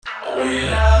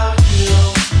Without you,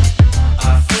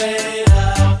 I fade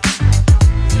out.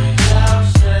 Without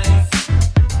strength,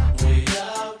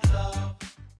 without love.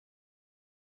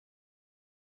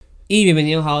 Y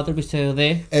bienvenidos a otro episodio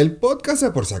de El podcast es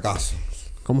por si acaso.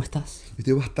 ¿Cómo estás?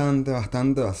 Estoy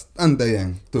bastante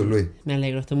bien. Tú, Luis. Me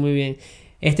alegro, estoy muy bien.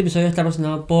 Este episodio está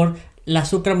patrocinado por la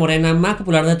azúcar morena más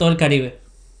popular de todo el Caribe,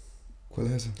 ¿Cuál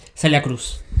es ese? Celia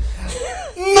Cruz.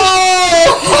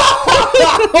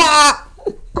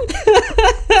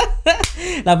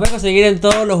 La puedes conseguir en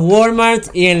todos los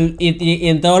Walmart y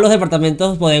en todos los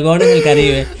departamentos bodegones del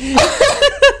Caribe.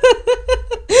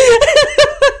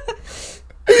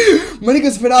 Marica,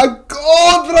 esperaba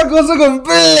otra cosa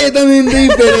completamente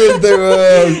diferente,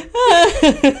 weón.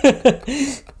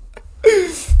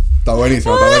 Está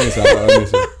buenísimo.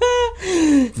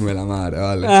 Me la madre,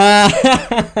 vale.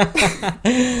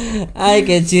 Ay,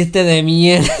 qué chiste de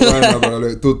mierda. Bueno, pero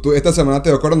Luis, tú esta semana te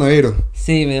dio coronavirus.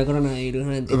 Sí, me dio coronavirus,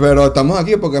 gente. Pero estamos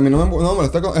aquí porque a mí no me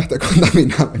molesta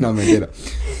contaminado. No, mentira.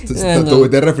 No.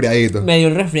 Estuviste resfriadito. Me dio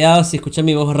un resfriado, si escuchan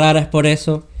mi voz rara es por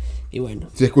eso. Y bueno.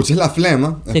 Si escuchas la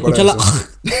flema, es Si por escuchan la...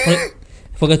 eso.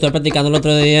 Porque estuve practicando el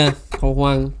otro día con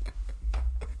Juan.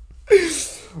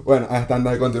 Bueno, antes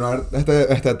de continuar,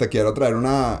 te quiero traer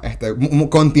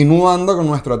continuando con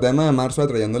nuestro tema de marzo,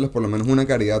 trayéndoles por lo menos una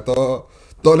caridad todos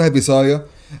los episodios.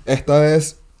 Esta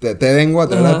vez te vengo a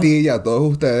traer a ti y a todos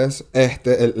ustedes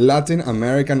el Latin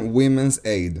American Women's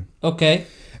Aid. Ok.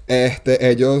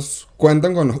 Ellos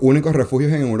cuentan con los únicos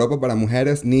refugios en Europa para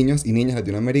mujeres, niños y niñas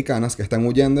latinoamericanas que están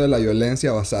huyendo de la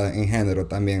violencia basada en género.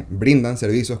 También brindan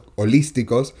servicios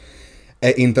holísticos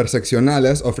e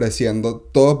interseccionales, ofreciendo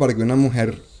todo para que una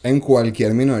mujer en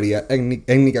cualquier minoría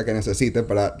étnica que necesite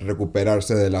para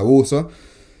recuperarse del abuso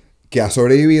que ha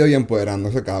sobrevivido y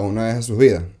empoderándose cada una vez de sus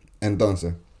vidas.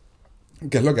 Entonces,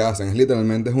 ¿qué es lo que hacen?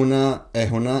 Es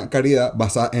una caridad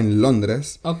basada en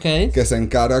Londres. Ok. Que se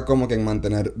encarga como que en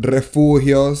mantener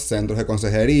refugios, centros de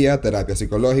consejería, terapia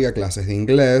psicológica, clases de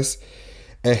inglés,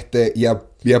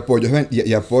 y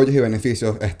apoyos y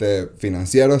beneficios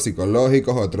financieros,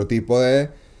 psicológicos, otro tipo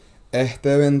de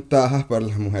ventajas para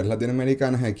las mujeres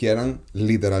latinoamericanas que quieran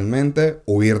literalmente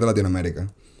huir de Latinoamérica.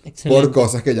 Excelente. Por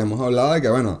cosas que ya hemos hablado de que,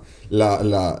 bueno,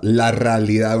 la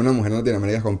realidad de una mujer en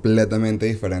Latinoamérica es completamente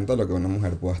diferente a lo que una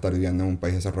mujer pueda estar viviendo en un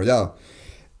país desarrollado.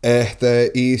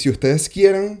 Y si ustedes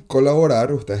quieren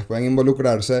colaborar, ustedes pueden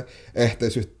involucrarse,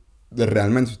 si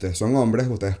ustedes son hombres,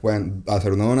 ustedes pueden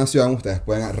hacer una donación, ustedes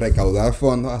pueden recaudar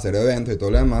fondos, hacer eventos y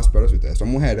todo lo demás, pero si ustedes son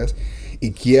mujeres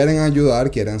y quieren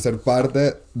ayudar, quieren ser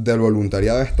parte del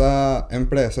voluntariado de esta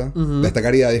empresa, de esta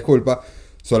caridad, disculpa,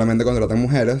 solamente contratan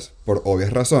mujeres, por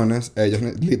obvias razones. Ellos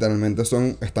literalmente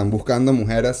están buscando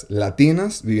mujeres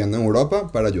latinas viviendo en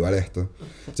Europa para ayudar a esto.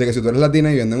 Así que si tú eres latina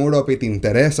viviendo en Europa y te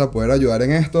interesa poder ayudar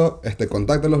en esto,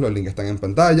 contáctalos, los links están en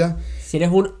pantalla. Si eres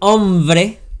un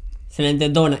hombre, excelente,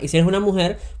 dona. Y si eres una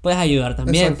mujer, puedes ayudar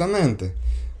también. Exactamente.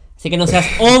 Así que no seas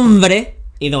hombre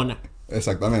y dona.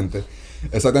 Exactamente,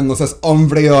 no seas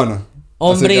hombre y dona.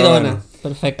 Hombre Así y que, dona. bueno,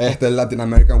 Perfecto. es Latin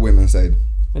American Women's Aid.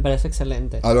 Me parece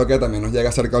excelente. Algo que también nos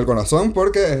llega cerca al corazón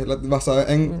porque es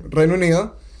basada en Reino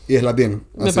Unido y es latino.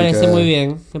 Me parece muy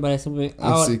bien.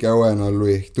 Así que bueno,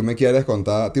 Luis, tú me quieres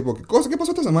contar, tipo, ¿qué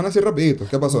pasó esta semana así rapidito?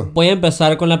 ¿Qué pasó? Voy a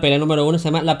empezar con la pelea número 1, se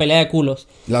llama la pelea de culos.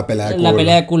 La pelea de culo. La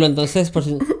pelea de culo, entonces,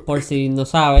 por si no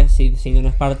sabes, si no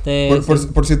es parte...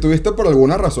 Por si tuviste por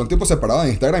alguna razón tipo separado de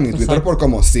Instagram y Twitter. Exacto. Por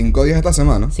como 5 días esta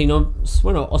semana. Si no,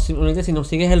 bueno, o simplemente si no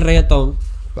sigues el reggaetón.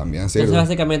 También sirve. Entonces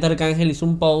básicamente Arcángel hizo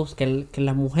un post que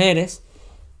las mujeres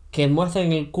que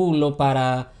muestran el culo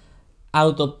para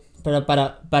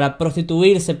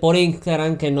prostituirse por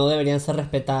Instagram, que no deberían ser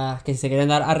respetadas, que si se quieren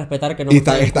dar a respetar, que no Y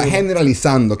muestren está el culo.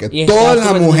 generalizando que Y todas está las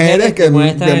súper mujeres que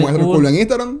muestran el muestran el culo culo en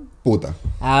Instagram, puta.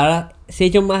 Ahora se ha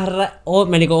hecho más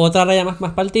marico, otra raya más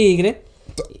para el tigre.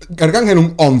 Arcángel es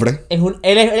un hombre. Él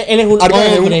es un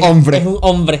Arcángel hombre. es un hombre. Es un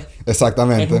hombre.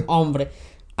 Exactamente. Es un hombre.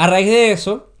 A raíz de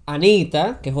eso,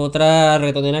 Anita, que es otra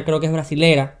reggaetonera, creo que es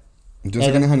brasilera. Yo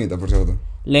sé quién es Anita, por cierto.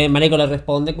 Marico le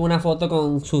responde con una foto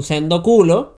con su sendo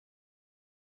culo.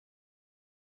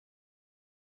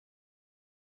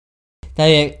 Está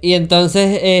bien. Y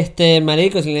entonces,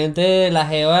 marico, simplemente la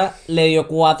jeva le dio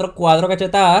cuatro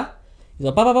cachetadas. Y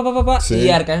hizo pa. Sí. Y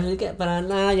Arcángel que para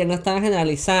nada, ya no estaba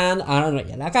generalizando. Ahora no,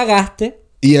 ya la cagaste.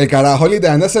 Y el carajo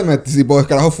literalmente se metió, tipo, el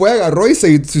carajo fue, agarró y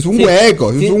se hizo un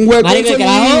hueco. Se hizo un hueco Marico,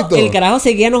 solito. el carajo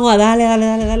seguía, no jodas,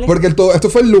 dale. Porque esto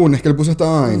fue el lunes que él puso esta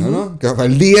vaina, ¿no? Que fue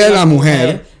el día de la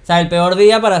mujer. O sea, el peor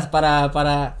día para...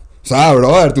 O sea,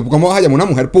 brother, ¿tú cómo vas a llamar a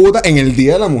una mujer puta en el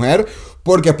día de la mujer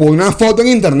porque pone una foto en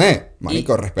internet?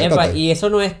 Marico, respétate. Y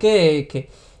eso no es que...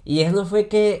 Y eso no fue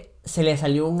que se le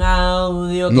salió un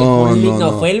audio que No, fue, no,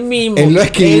 no. fue el mismo. Él lo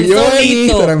escribió Él en solito.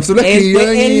 Instagram, se lo escribió Él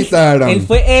fue en él- Instagram. Él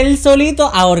fue él solito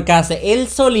a ahorcarse, él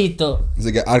solito.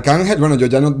 Así que Arcángel, bueno, yo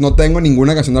ya no tengo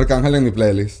ninguna canción de Arcángel en mi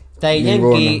playlist. Daddy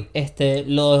Ninguna. Yankee,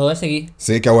 lo dejó de seguir.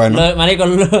 Sí, qué bueno. Marico,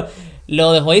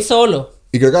 lo dejó ahí solo.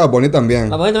 Y creo que Bad Bunny también.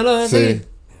 Bad Bunny no lo dejó de Sí.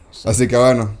 seguir. Así que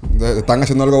bueno, están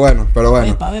haciendo algo bueno, pero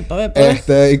bueno. Pa'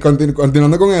 ver. Y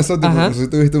continuando con eso, tipo, Ajá. no sé si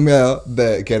tuviste un video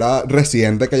de que era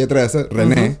Residente Calle 13,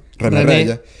 René René.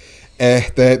 Reyes.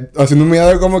 Haciendo un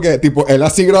video como que, tipo, él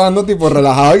así grabando, tipo,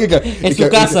 relajado y que... En su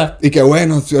casa. Y que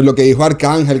bueno, lo que dijo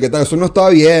Arcángel, que tal, eso no está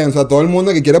bien. O sea, todo el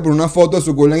mundo que quiere poner una foto de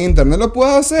su culo en internet lo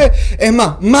puede hacer. Es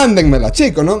más, mándenmela,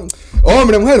 chicos, ¿no?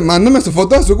 Hombre, mujer, mándenme su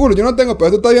foto de su culo. Yo no tengo, pero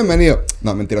esto está bienvenido.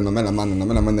 No, mentira, no me la manden,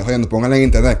 Oye, pónganla en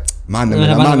internet.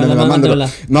 Mándenmela. Mándenmela.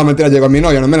 No, mentira, llegó mi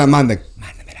novia, no me la manden.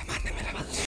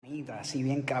 Manita, así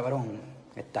bien cabrón,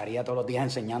 estaría todos los días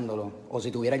enseñándolo. O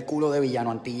si tuviera el culo de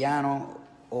Villano Antillano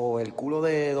o el culo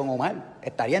de Don Omar,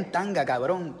 estaría en tanga,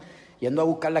 cabrón, yendo a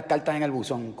buscar las cartas en el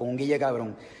buzón con un guille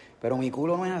cabrón. Pero mi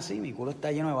culo no es así, mi culo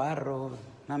está lleno de barro,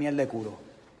 una mierda de culo.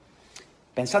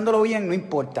 Pensándolo bien, no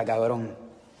importa, cabrón.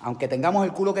 Aunque tengamos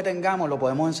el culo que tengamos, lo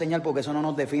podemos enseñar porque eso no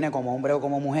nos define como hombres o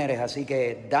como mujeres. Así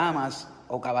que, damas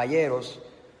o caballeros,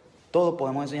 todos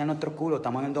podemos enseñar nuestros culos.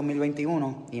 Estamos en el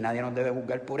 2021 y nadie nos debe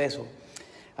juzgar por eso.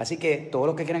 Así que todos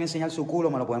los que quieran enseñar su culo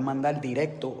me lo pueden mandar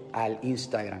directo al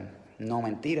Instagram. No,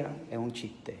 mentira, es un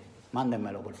chiste.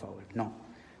 Mándenmelo, por favor. No,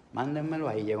 mándenmelo,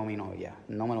 ahí llegó mi novia.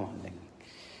 No me lo manden.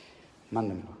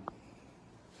 Mándenmelo.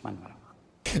 Mándenmelo.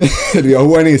 El video es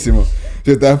buenísimo.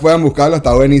 Si ustedes pueden buscarlo,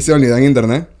 está buenísimo el video en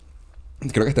internet.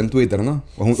 Creo que está en Twitter, ¿no?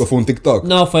 O fue un TikTok.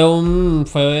 No, fue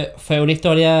una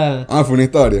historia. Ah, fue una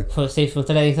historia. Sí, fue una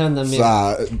historia de Instagram O también.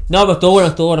 sea, No, pero estuvo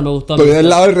bueno, me gustó. estoy me del gustó.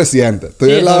 lado del Residente. Estoy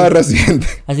Sí, del lado eso- del Residente.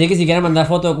 Así que si quieren mandar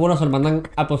foto de culo, se lo mandan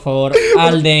por favor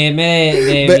al DM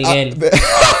de Miguel.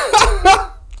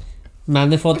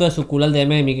 Mande foto de su culo al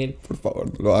DM de Miguel. Por favor,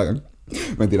 no lo hagan.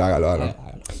 Mentira, hágalo. Hágalo.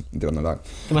 Mentira, no lo hagan.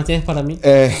 ¿Qué más tienes para mí?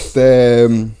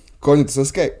 Coño, ¿tú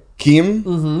sabes qué? Kim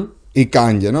Ujú. y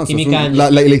Kanye, ¿no? Kim y Eso es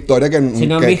Kanye. la historia que... Si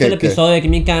no han visto el episodio de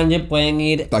Kim y Kanye, pueden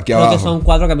ir. Está aquí creo que abajo. son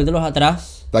 4 capítulos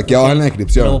atrás. Está aquí abajo en la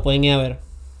descripción. Lo pueden ir a ver.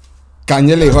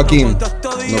 Kanye le dijo a Kim,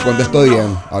 no contesto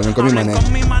bien, hablen con mi manera.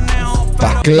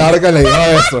 Está claro que le dijo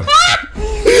eso.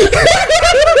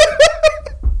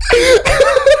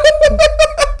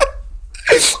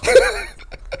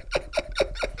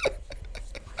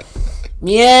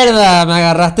 Mierda, me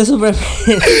agarraste súper.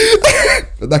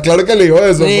 Está claro que le dijo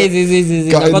eso. Sí, pues. sí.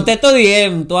 Ka- No contesto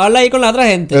bien. Tú hablas ahí con la otra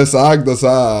gente. Exacto, o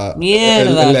sea.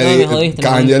 Mierda, no, me jodiste,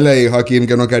 Kanye le dijo a Kim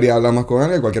que no quería hablar más con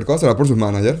él, que cualquier cosa era por sus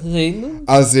managers. Sí, ¿no?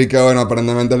 Así que bueno,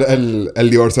 aparentemente el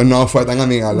divorcio no fue tan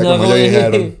amigable No, como como ellos dije.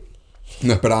 dijeron.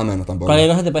 No esperaba menos tampoco. Cualquier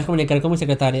cosa te puedes comunicar con mi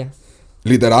secretaria.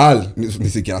 Literal, ni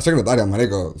siquiera secretaria,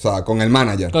 marico. O sea, con el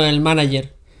manager. Con el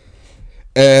manager.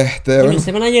 Bueno,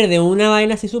 Ese manager de una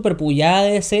vaina así súper pullada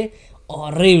de ese.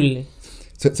 Horrible.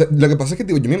 lo que pasa es que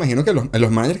tipo, yo me imagino que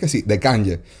los managers que sí, de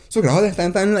Kanye, sus grabos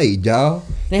están tan ladillados.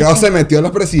 Deja- Grabos se metió en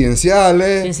las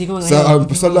presidenciales. Sí, sí, como o sea, que-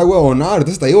 empezó la huevonada, ahorita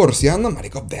se está divorciando,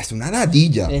 marico, es una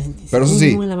ladilla. Pero eso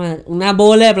sí, Una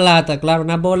bola de plata, claro,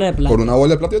 una bola de plata. por una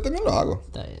bola de plata yo también lo hago.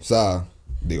 Está bien. O sea,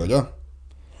 digo yo.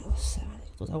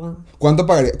 O sea, bueno, ¿Cuánto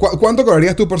pagarías? ¿Cuánto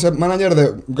cobrarías tú por ser manager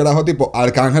de grajo tipo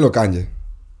Arcángel o Kanye?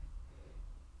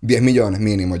 10 millones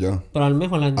mínimo yo. pero al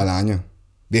mes o al año. Al año.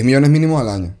 10 millones mínimo al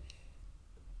año.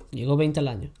 Digo 20 al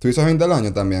año. ¿Tú dices 20 al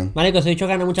año también? Marico, ese dicho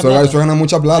gana mucha Eso plata. eso gana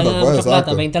mucha plata, Gana pues, mucha plata,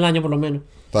 exacto. 20 al año por lo menos.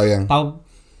 Está bien. Para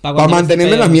Para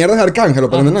mantenerme en las mierdas de Arcángel o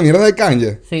para mantener las mierdas de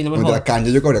Kanye. Sí, no me Mentira, jodas.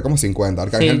 Kanye yo cobraría como 50,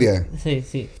 Arcángel 10.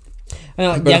 Sí.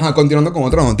 Bueno, Pero ya, ajá, continuando con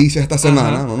otra noticia esta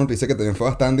semana, Ajá. una noticia que también fue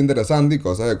bastante interesante y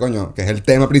cosas de coño, que es el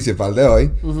tema principal de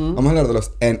hoy. Vamos a hablar de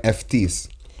los NFTs.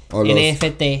 O los,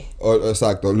 NFT.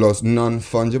 exacto, los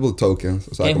Non-Fungible Tokens.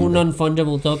 O sea, Es como un que-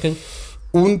 non-fungible token.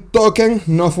 un token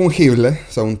no fungible.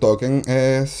 O sea, un token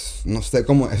es. No sé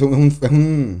cómo. Es un.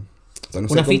 O sea, no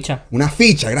sé Una cómo- ficha. Una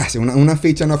ficha, gracias. Una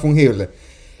ficha no fungible.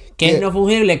 Que ¿Qué? es no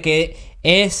fungible, que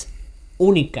es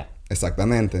única.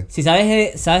 Exactamente. Si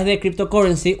sabes de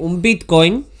cryptocurrency, un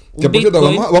Bitcoin. Que por cierto,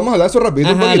 vamos a hablar de eso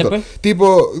rapidito un Ajá, dale, poquito. pues.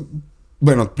 Tipo.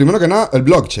 Bueno, primero que nada, el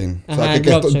blockchain. O sea, Ajá, que, el que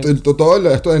blockchain.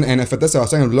 todo esto en NFT se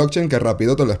basa en el blockchain, que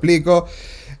rápido te lo explico.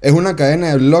 Es una cadena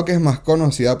de bloques más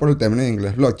conocida por el término en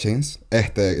inglés blockchains.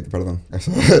 Perdón,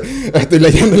 eso, estoy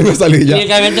leyendo y me salí ya.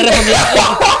 Clínicamente respondió.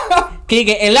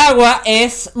 Clique, el agua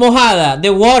es mojada.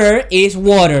 The water is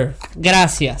water.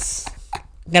 Gracias.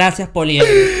 Gracias, Poliedro.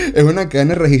 Es una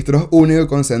cadena de registros único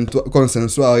y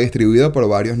consensuado y distribuido por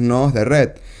varios nodos de red.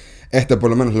 Por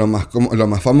lo menos lo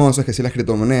más famoso es que si las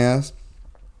criptomonedas,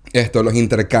 los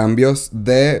intercambios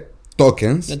de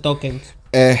tokens. De tokens.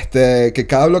 Que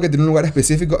cada bloque tiene un lugar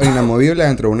específico e inamovible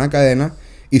dentro de una cadena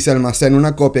y se almacena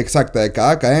una copia exacta de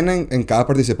cada cadena en cada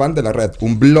participante de la red.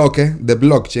 Un bloque de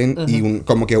blockchain y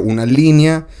como que una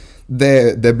línea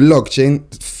de blockchain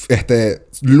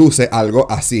luce algo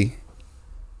así.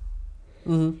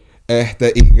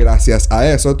 Y gracias a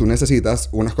eso tú necesitas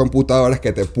unas computadoras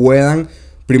que te puedan,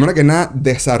 primero que nada,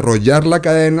 desarrollar la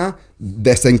cadena,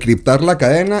 desencriptar la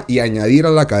cadena y añadir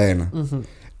a la cadena.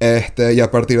 Y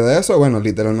a partir de eso, bueno,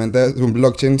 literalmente un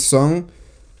blockchain son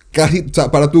casi, o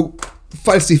sea, para tú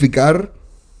falsificar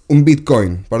un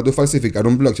Bitcoin, para tú falsificar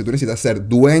un blockchain, tú necesitas ser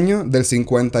dueño del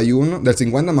 50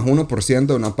 más 1%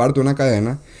 de una parte de una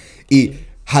cadena y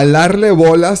jalarle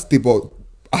bolas, tipo,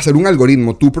 hacer un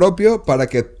algoritmo tú propio para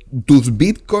que tus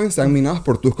Bitcoins sean minados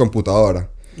por tus computadoras.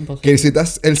 Imposible. Que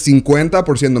necesitas el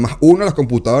 50% más uno de las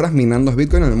computadoras minando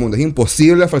Bitcoin en el mundo. Es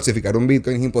imposible falsificar un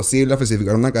Bitcoin, es imposible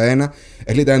falsificar una cadena.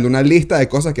 Es literalmente una lista de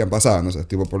cosas que han pasado. No sé,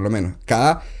 tipo, por lo menos.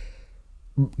 Cada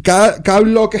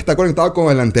bloque está conectado con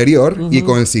el anterior y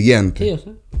con el siguiente. Sí, yo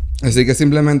sé. Así que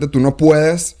simplemente tú no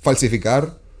puedes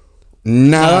falsificar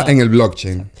nada en el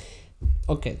blockchain.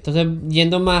 Ok, entonces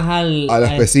yendo más a lo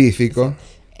específico.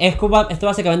 Esto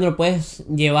básicamente lo puedes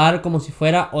llevar como si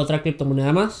fuera otra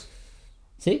criptomoneda más.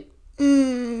 ¿Sí?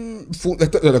 Lo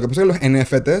que pasa es que los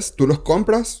NFTs tú los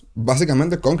compras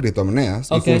básicamente con criptomonedas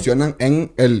y funcionan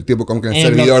en el tipo como que en el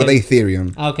servidor de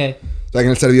Ethereum. Ah, ok. O sea, en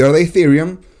el servidor de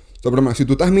Ethereum, si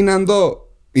tú estás minando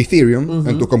Ethereum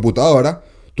en tu computadora,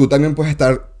 tú también puedes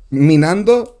estar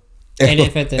minando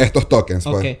estos tokens.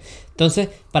 Ok. Pues. Entonces,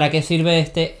 ¿para qué sirve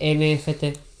este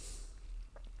NFT?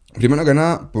 Primero que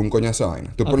nada, por un coñazo de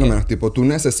vaina. Tú por lo menos, tipo, tú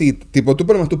por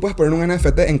lo menos tú puedes poner un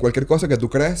NFT en cualquier cosa que tú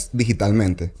crees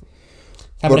digitalmente.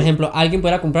 O sea, por ejemplo, alguien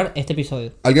podrá comprar este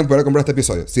episodio. Alguien podrá comprar este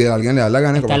episodio. Si a alguien le da la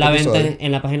gana de Está comprar a la este venta episodio.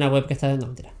 en la página web que está de... No,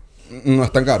 mentira. No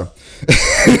es tan caro.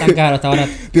 No es tan caro, está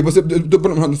barato. Tipo,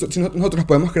 si nosotros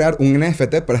podemos crear un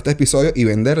NFT para este episodio y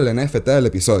vender el NFT del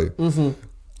episodio.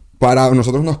 Para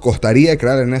nosotros nos costaría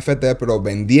crear el NFT, pero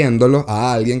vendiéndolo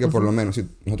a alguien que por lo menos, si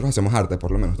nosotros hacemos arte,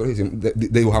 por lo menos, nosotros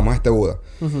dibujamos este Buda.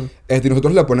 Y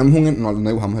nosotros le ponemos no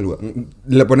dibujamos el Buda.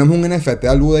 Le ponemos un NFT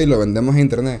al Buda y lo vendemos en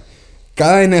internet.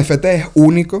 Cada NFT es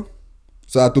único. O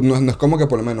sea, no es como que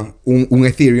por lo menos un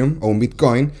Ethereum o un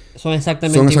Bitcoin Son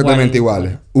exactamente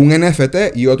iguales. Un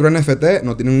NFT y otro NFT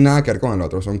no tienen nada que ver con el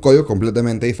otro. Son códigos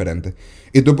completamente diferentes.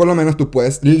 Y tú por lo menos tú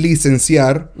puedes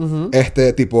licenciar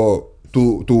tipo...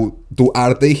 Tu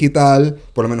arte digital,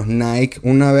 por lo menos Nike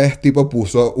una vez tipo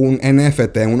puso un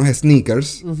NFT en unos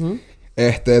sneakers.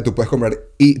 Tú puedes comprar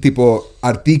tipo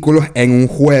artículos en un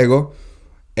juego.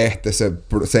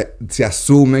 Se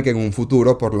asume que en un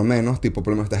futuro, por lo menos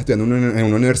estás estudiando en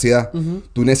una universidad,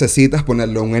 tú necesitas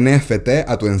ponerle un NFT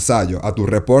a tu ensayo, a tu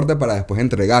reporte para después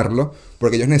entregarlo,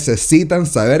 porque ellos necesitan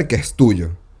saber que es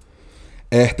tuyo.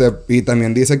 Y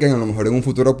también dice que a lo mejor en un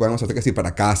futuro pueden usarte que sí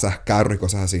para casas, carros y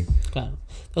cosas así. Claro.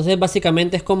 Entonces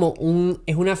básicamente es como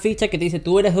es una ficha que te dice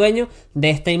tú eres dueño de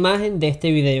esta imagen, de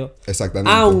este video.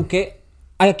 Exactamente. Aunque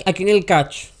aquí en el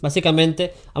catch,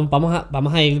 básicamente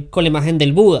vamos a ir con la imagen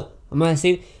del Buda. Vamos a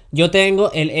decir, yo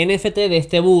tengo el NFT de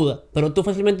este Buda, pero tú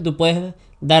fácilmente tú puedes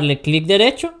darle clic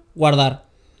derecho, guardar.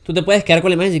 Tú te puedes quedar con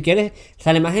la imagen si quieres. O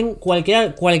sea, la imagen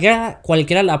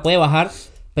cualquiera la puede bajar,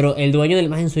 pero el dueño de la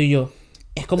imagen soy yo.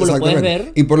 Es como lo puedes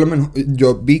ver. Y por lo menos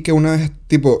yo vi que una vez,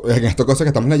 tipo, en estas cosas que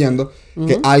estamos leyendo,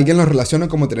 que alguien lo relaciona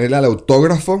como tenerle al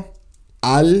autógrafo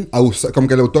como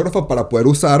que el autógrafo para poder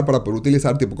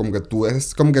utilizar, tipo, como que tú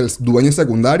eres como que el dueño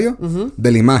secundario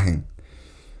de la imagen.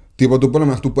 Tipo, tú por lo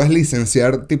menos tú puedes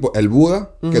licenciar, tipo, el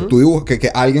Buda que tú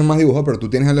que alguien más dibujó, pero tú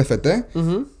tienes el FT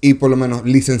y por lo menos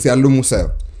licenciarlo a un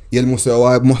museo. Y el museo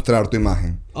va a mostrar tu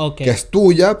imagen. Que es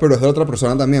tuya, pero es de otra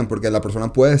persona también. Porque la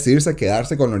persona puede decidirse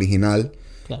quedarse con el original.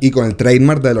 Claro. Y con el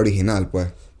trademark del original, pues.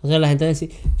 O sea, la gente dice,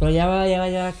 pero ya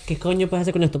va, ¿qué coño puedes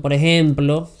hacer con esto? Por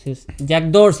ejemplo, Jack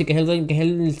Dorsey, que es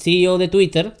el CEO de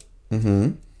Twitter,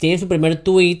 tiene su primer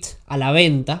tweet a la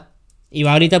venta. Y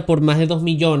va ahorita por más de 2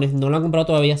 millones. No lo han comprado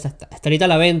todavía. Está ahorita a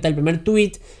la venta. El primer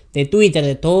tweet de Twitter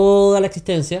de toda la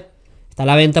existencia. Está a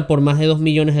la venta por más de $2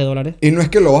 millones. Y no es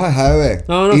que lo vas a dejar de ver.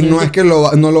 No es que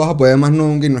no lo vas a poder más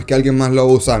nunca. Y no es que alguien más lo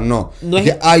va a usar. No es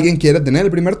que alguien quiere tener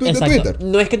el primer tweet de Twitter.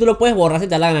 No es que tú lo puedes borrar si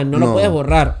te da la gana. No lo puedes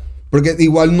borrar. Porque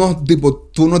igual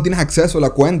tú no tienes acceso a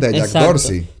la cuenta de Jack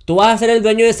Dorsey. Tú vas a ser el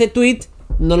dueño de ese tweet.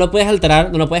 No lo puedes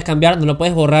alterar. No lo puedes cambiar. No lo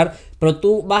puedes borrar. Pero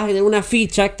tú vas a tener una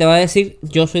ficha que te va a decir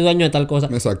yo soy dueño de tal cosa.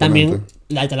 Exactamente.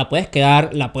 También te la puedes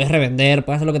quedar. La puedes revender.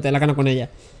 Puedes hacer lo que te dé la gana con ella.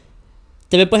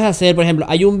 Te puedes hacer, por ejemplo,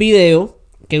 hay un video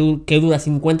que dura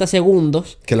 50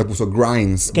 segundos. Que le puso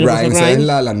Grimes. Que le puso Grimes es Grimes.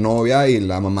 la novia y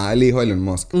la mamá del hijo de Elon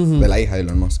Musk. De la hija de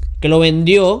Elon Musk. Que lo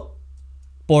vendió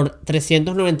por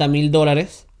 $390,000.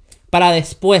 Para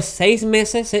después, 6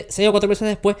 o 4 meses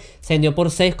después, se vendió por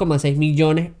 6,6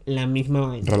 millones la misma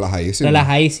vaina. Relajadísimo.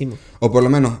 Relajadísimo. O por lo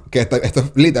menos, que esto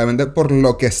es literalmente por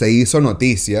lo que se hizo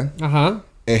noticia. Ajá.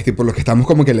 Es tipo lo que estamos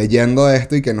como que leyendo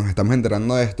esto y que nos estamos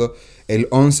enterando de esto. El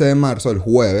 11 de marzo, el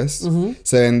jueves,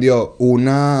 se vendió un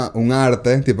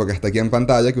arte, tipo que está aquí en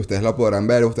pantalla, que ustedes lo podrán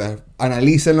ver. Ustedes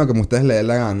analicen lo que a ustedes les dé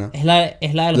la gana. Es la de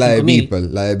los La de 5,000.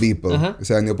 Beeple, la de Beeple. Ajá.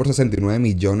 Se vendió por $69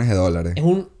 millones.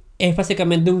 Es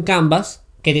básicamente un canvas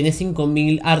que tiene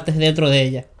 5,000 artes dentro de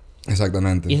ella.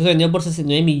 Exactamente. Y eso se vendió por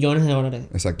 $69 millones.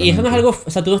 Exactamente. Y eso no es algo...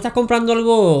 O sea, tú no estás comprando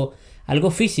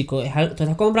algo físico. Tú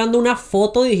estás comprando una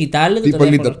foto digital de tu Tipo,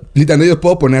 teléfono. literalmente yo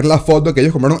puedo poner la foto que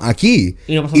ellos compraron aquí.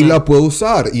 Y no pasa Y nada. la puedo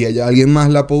usar. Y alguien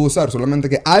más la puede usar. Solamente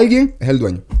que alguien es el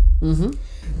dueño. Ujú.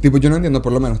 Tipo, yo no entiendo,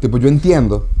 por lo menos. Tipo, yo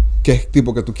entiendo que es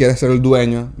tipo que tú quieres ser el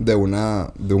dueño de un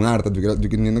arte. Yo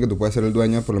entiendo que tú puedes ser el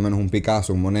dueño de por lo menos un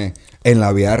Picasso, un Monet, en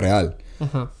la vida real.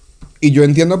 Ajá. Y yo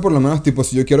entiendo por lo menos, tipo,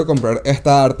 si yo quiero comprar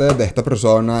esta arte de esta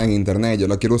persona en internet, yo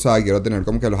la quiero usar y quiero tener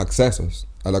como que los accesos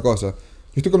a la cosa. Yo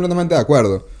estoy completamente de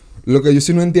acuerdo. Lo que yo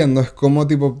sí no entiendo es cómo,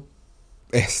 tipo,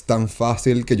 es tan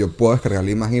fácil que yo puedo descargar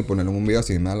la imagen y ponerlo en un video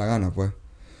si me da la gana, pues.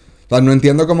 O sea, no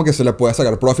entiendo cómo que se le puede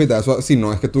sacar profit a eso si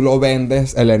no es que tú lo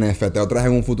vendes el NFT otra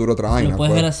vez en un futuro otra vaina. Lo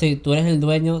puedes pues. ver así. Tú eres el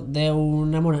dueño de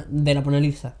de la Mona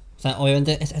Lisa. O sea,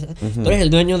 obviamente... Tú eres el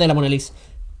dueño de la Mona Lisa.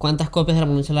 ¿Cuántas copias de la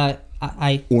Mona Lisa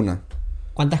hay? Una.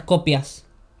 ¿Cuántas copias?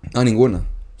 Ah, ninguna.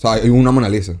 O sea, hay una Mona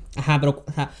Lisa. Ajá, pero...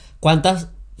 O sea, ¿cuántas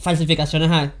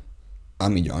falsificaciones hay? Ah,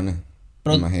 millones.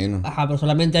 Pero- Me imagino. Ajá, pero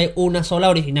solamente hay una sola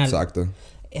original. Exacto.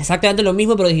 Exactamente lo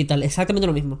mismo, pero digital. Exactamente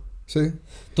lo mismo. Sí.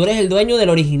 Tú eres el dueño del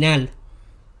original.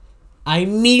 Hay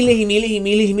miles y miles y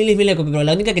miles y miles y miles de copias, pero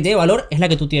la única que tiene valor es la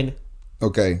que tú tienes.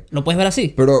 Ok. ¿Lo puedes ver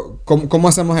así? Pero, ¿cómo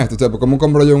hacemos esto? Tipo, ¿cómo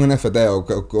compro yo un NFT?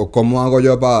 ¿O cómo hago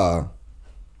yo para...?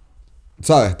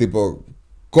 ¿Sabes? Tipo,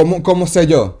 ¿cómo sé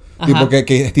yo? Ajá. Tipo,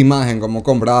 que esta imagen, cómo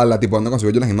comprarla, tipo, ¿dónde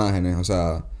consigo yo las imágenes? O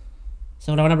sea... Es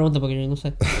una buena pregunta porque yo no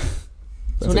sé.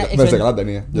 Pensé que la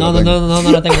tenía. Yo No, la tengo.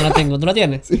 no la tengo, no la tengo. ¿Tú la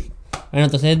tienes? Sí. Bueno,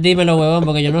 entonces dímelo, huevón,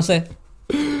 porque yo no sé.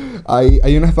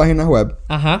 Hay unas páginas web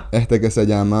Ajá. que se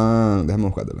llama... Déjame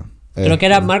buscártela. Creo que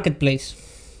era Marketplace.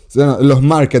 Sí, no, los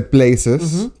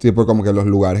marketplaces, tipo como que los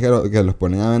lugares que los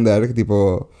ponen a vender,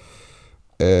 tipo...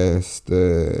 Ya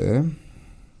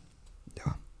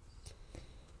va.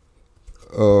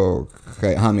 Ok,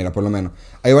 ajá, mira, por lo menos.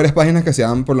 Hay varias páginas que se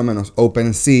llaman por lo menos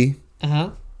OpenSea,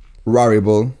 Ajá.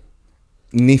 Rarible,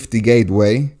 Nifty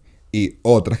Gateway y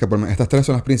otras que por lo menos... Estas tres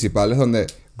son las principales donde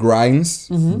Grimes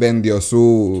vendió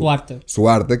Su arte. su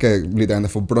arte, que literalmente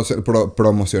fue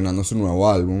promocionando su nuevo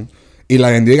álbum. Y la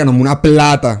vendió y ganó una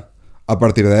plata a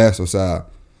partir de eso. O sea,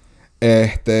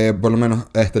 por lo menos,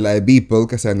 la de Beeple,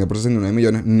 que se vendió por 69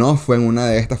 millones, no fue en una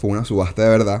de estas, fue una subasta de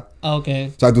verdad. Ah, ok.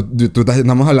 O sea,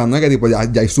 estamos hablando de que tipo ya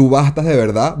hay subastas de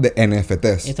verdad de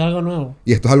NFTs. Esto es algo nuevo.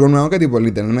 Y esto es algo nuevo que tipo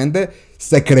literalmente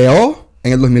se creó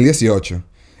en el 2018.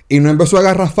 Y no empezó a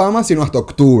agarrar fama sino hasta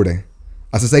octubre.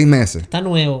 Hace 6 meses. Está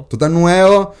nuevo. Esto está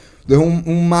nuevo. Es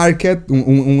un market,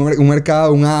 un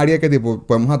mercado, un área que tipo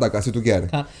podemos atacar si tú quieres. O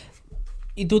sea,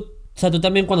 y tú, o sea, tú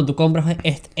también cuando tú compras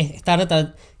esta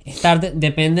arte,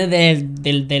 depende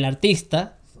del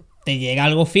artista, te llega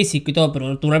algo físico y todo,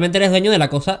 pero tú realmente eres dueño de la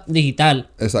cosa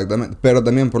digital. Exactamente. Pero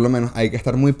también, por lo menos, hay que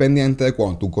estar muy pendiente de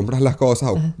cuando tú compras las cosas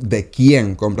o de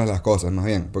quién compras las cosas, más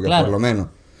bien. Porque Claro. por lo menos,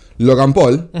 Logan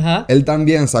Paul, Ajá. él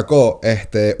también sacó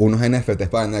unos NFTs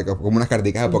para vender, como unas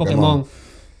carticas de Un Pokémon.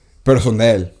 Pero son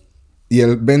de él. Y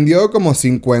él vendió como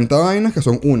 50 vainas que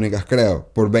son únicas, creo,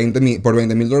 por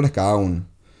 $20,000 cada uno.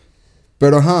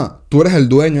 Pero ajá, tú eres el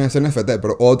dueño de ese NFT,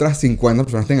 pero otras 50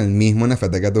 personas tienen el mismo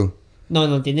NFT que tú.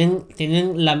 No, tienen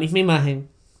la misma imagen.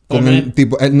 Con Pero el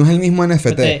tipo, no es el mismo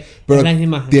NFT, es pero la misma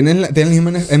imagen. tienen el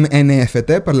mismo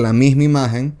NFT para la misma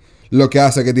imagen, lo que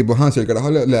hace que tipo, si el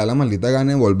carajo le da la maldita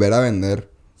gana de volver a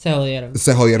vender, se jodieron.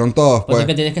 se jodieron todos, Por pues. eso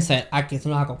que tienes que saber a quién se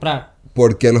los vas a comprar.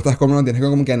 ¿Por qué lo estás comprando? Tienes que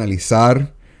como que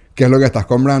analizar qué es lo que estás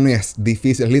comprando y es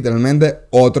difícil, es literalmente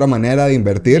otra manera de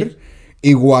invertir,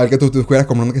 igual que tú estuvieras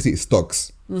comprando que sí,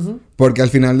 stocks. Porque al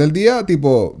final del día,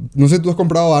 tipo, no sé si tú has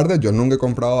comprado arte, yo nunca he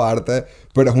comprado arte,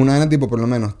 pero es una vaina tipo, por lo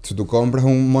menos, si tú compras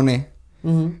un Monet,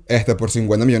 por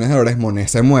 $50 millones, Monet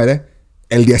se muere,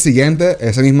 el día siguiente,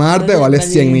 ese mismo arte vale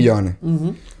 100 millones.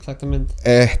 Ujú, exactamente.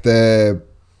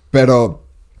 Pero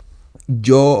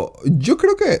yo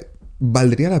creo que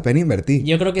valdría la pena invertir.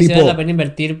 Yo creo que sí vale la pena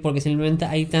invertir porque simplemente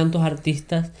hay tantos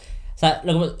artistas. O sea,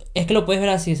 es que lo puedes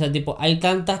ver así, o sea, tipo, hay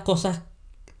tantas cosas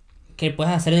que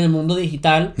puedes hacer en el mundo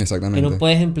digital. Exactamente. Que no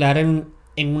puedes emplear en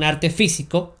un arte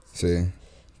físico. Sí.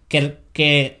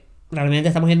 Que realmente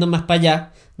estamos yendo más para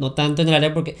allá. No tanto en el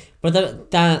área porque... Pero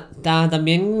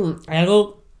también hay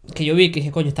algo que yo vi que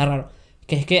dije, coño, está raro.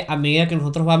 Que es que a medida que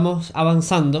nosotros vamos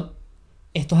avanzando,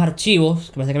 estos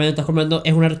archivos, que básicamente estás comprando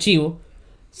es un archivo,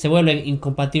 se vuelven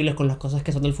incompatibles con las cosas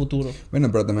que son del futuro.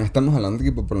 Bueno, pero también estamos hablando que,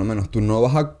 tipo, por lo menos, tú no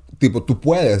vas a... Tipo, tú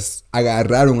puedes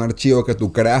agarrar un archivo que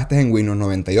tú creaste en Windows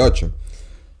 98.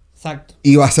 Exacto.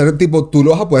 Y va a ser, tipo, tú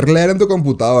lo vas a poder leer en tu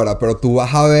computadora, pero tú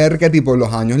vas a ver que, tipo,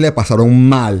 los años le pasaron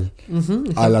mal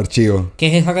al archivo. Que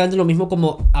es exactamente lo mismo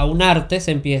como a un arte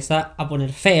se empieza a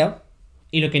poner feo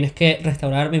y lo tienes que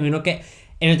restaurar. Me imagino que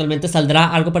eventualmente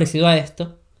saldrá algo parecido a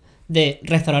esto de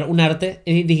restaurar un arte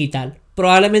digital.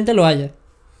 Probablemente lo haya.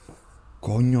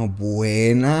 Coño,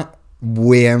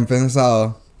 bien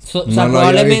pensado. O No sea, lo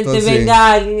había probablemente visto así.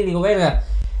 venga alguien y digo, verga,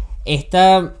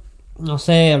 esta, no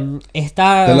sé,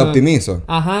 esta... Te lo optimizo.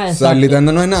 Ajá, O sea, exacto.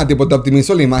 literalmente no es nada. Tipo, te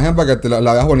optimizo la imagen para que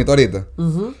la veas bonita ahorita.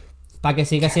 Para que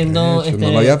siga siendo... Hecho,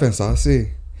 no lo había pensado así.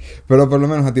 Pero por lo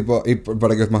menos, tipo, y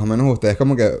para que más o menos ustedes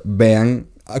como que vean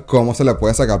cómo se le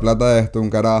puede sacar plata de esto. Un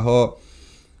carajo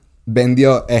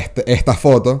vendió esta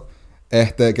foto,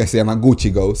 que se llama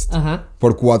Gucci Ghost, Ajá.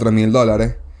 por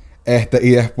 $4,000. Y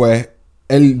después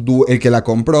el que la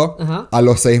compró, Ajá. a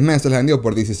los 6 meses la vendió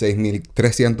por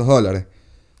 $16,300.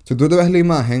 Si tú te ves la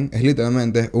imagen, es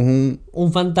literalmente un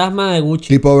Un fantasma de Gucci.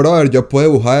 tipo, brother, yo puedo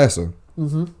dibujar eso.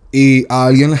 Y a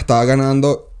alguien le estaba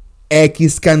ganando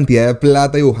X cantidad de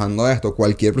plata dibujando esto.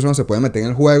 Cualquier persona se puede meter en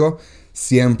el juego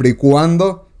siempre y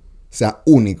cuando sea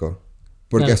único.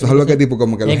 Porque Claro, eso es algo que, tiene tipo,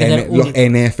 como que que ser los único.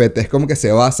 NFTs como que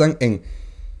se basan en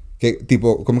que,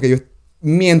 tipo, como que ellos,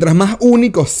 mientras más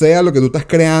único sea lo que tú estás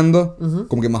creando,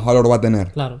 como que más valor va a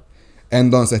tener. Claro.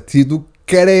 Entonces, si tú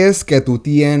crees que tú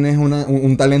tienes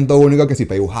un talento único, que si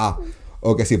para dibujar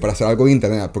o que si para hacer algo en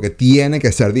internet, porque tiene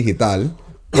que ser digital,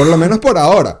 por lo menos por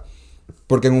ahora.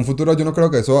 Porque en un futuro yo no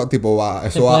creo que eso, tipo, va a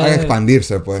puede-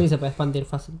 expandirse, pues. Sí, se puede expandir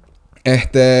fácil.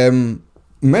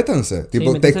 Métanse.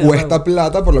 Tipo, métanse te en el cuesta juego.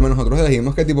 plata, por lo menos nosotros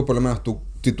elegimos que, tipo, por lo menos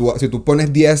si tú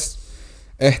pones 10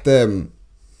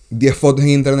 fotos en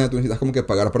internet, tú necesitas como que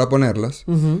pagar para ponerlas.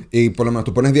 Y por lo menos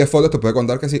tú pones 10 fotos, te puede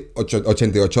contar que sí,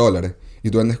 $88. Y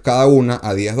tú vendes cada una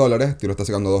a $10, tú lo estás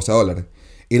sacando $12.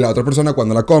 Y la otra persona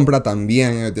cuando la compra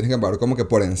también tienes que pagar como que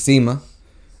por encima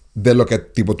de lo que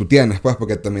tipo tú tienes, pues,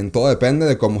 porque también todo depende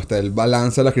de cómo esté el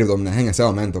balance de las criptomonedas en ese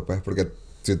momento, pues, porque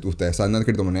si ustedes saben de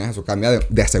criptomonedas, eso cambia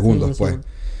de segundos, Sí, pues. segundo.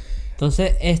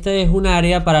 Entonces, este es un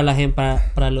área para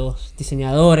para los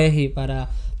diseñadores y para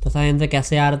toda esa gente que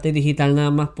hace arte digital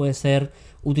nada más puede ser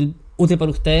útil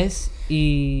para ustedes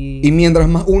Y mientras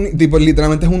más tipo,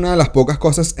 literalmente es una de las pocas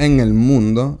cosas en el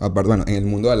mundo, aparte, bueno, en el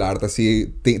mundo del arte,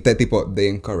 sí, tipo, they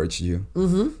encourage you.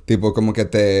 Tipo, como que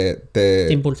Te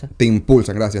impulsa. Te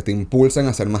impulsan, gracias, te impulsan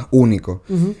a ser más único.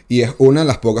 Y es una de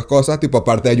las pocas cosas, tipo,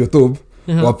 aparte de YouTube,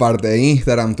 Ajá. o aparte de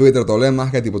Instagram, Twitter, todo lo demás,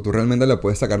 que tipo, tú realmente le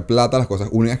puedes sacar plata a las cosas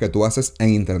únicas que tú haces en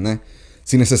internet,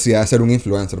 sin necesidad de ser un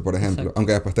influencer, por ejemplo. Exacto.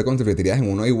 Aunque después te convertirías en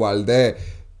uno igual de...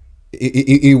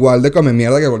 igual de come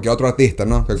mierda que cualquier otro artista,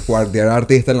 ¿no? Que cualquier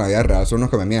artista en la vida real son unos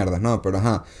come mierdas, ¿no? Pero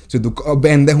ajá, si tú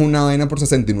vendes una vaina por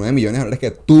 $69 millones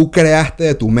que tú creaste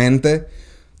de tu mente,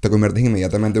 te conviertes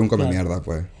inmediatamente en un come Claro. mierda,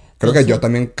 pues. Creo que yo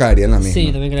también caería en la misma. Sí,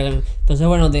 yo también creo que... Entonces,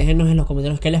 bueno, déjenos en los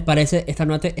comentarios qué les parece esta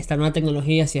nueva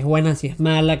tecnología, si es buena, si es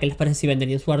mala, qué les parece si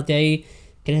venderían su arte ahí.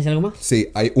 ¿Quieres decir algo más? Sí,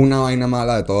 hay una vaina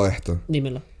mala de todo esto.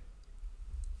 Dímelo.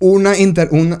 Un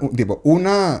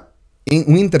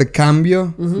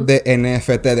intercambio de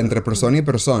NFT de entre persona y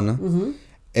persona,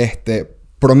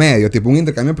 promedio, tipo un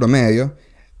intercambio promedio,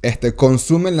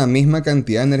 consume la misma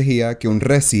cantidad de energía que un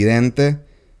residente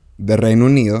de Reino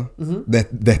Unido,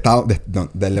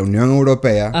 de la Unión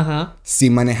Europea, Ajá. si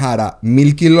manejara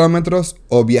 1,000 kilómetros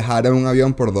o viajara en un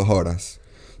avión por 2 horas.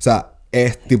 O sea,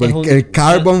 es tipo Es un- el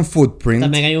carbon footprint.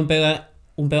 También hay un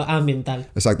pego ambiental.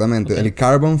 Exactamente. Ok. El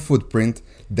carbon footprint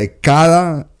de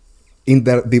cada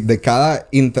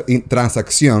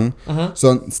transacción Ajá.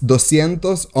 son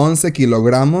 211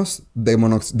 kilogramos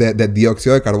de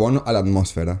dióxido de carbono a la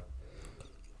atmósfera.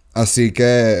 Así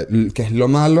que, ¿qué es lo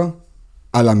malo?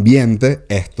 Al ambiente,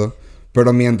 esto.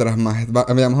 Pero mientras más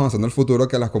vayamos avanzando en el futuro,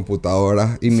 que las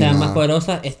computadoras y Sean más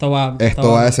poderosas, esto va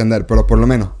a descender. Pero por lo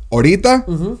menos, ahorita,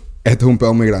 esto es un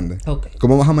pedo muy grande. Ok.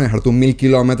 ¿Cómo vas a manejar tus 1,000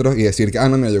 kilómetros y decir que,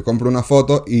 no, mira, yo compro una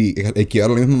foto y quiero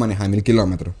lo mismo manejar 1,000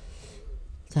 kilómetros?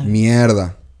 ¿Sabes?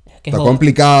 Mierda. que Está joder.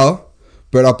 complicado.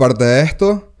 Pero aparte de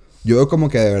esto, yo veo como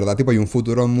que de verdad, tipo, hay un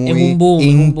futuro muy un boom, es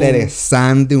un boom.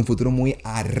 interesante, un futuro muy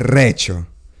arrecho.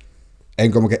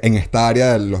 en como que en esta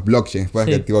área de los blockchains, pues,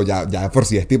 Sí. que tipo, ya de por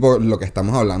sí es tipo lo que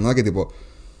estamos hablando, de que tipo,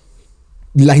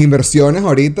 las inversiones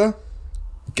ahorita,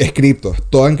 que es cripto, es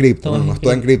todo en cripto, Todo no, es no en es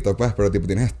todo en cripto, pues, pero tipo,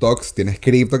 tienes stocks, tienes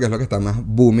cripto, que es lo que está más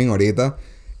booming ahorita,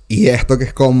 y esto que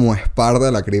es como es parte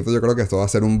de la cripto, yo creo que esto va a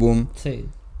ser un boom. Sí.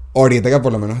 Ahorita que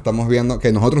por lo menos estamos viendo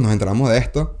que nosotros nos enteramos de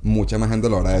esto, mucha más gente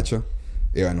lo habrá hecho,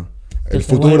 y bueno, el Entonces,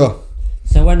 futuro... bueno.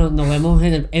 Entonces, bueno, nos vemos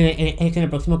en el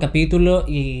próximo capítulo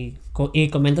y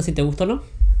comenta si te gusta o no.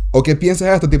 ¿O qué piensas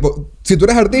de esto? Tipo, si tú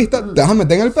eres artista, te vas a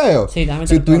meter en el peo. Sí, te vas a meter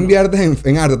Si en el tú peo, ¿no? inviertes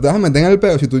en arte, te vas a meter en el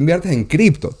peo. Si tú inviertes en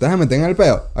cripto, te vas a meter en el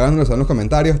peo. Háganoslo saber en los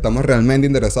comentarios. Estamos realmente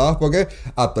interesados porque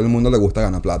a todo el mundo le gusta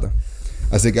ganar plata.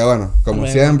 Así que bueno, como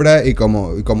luego. siempre y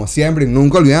como siempre, y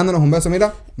nunca olvidándonos, un beso,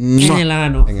 mira. En el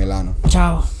ano. En el ano.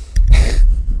 Chao.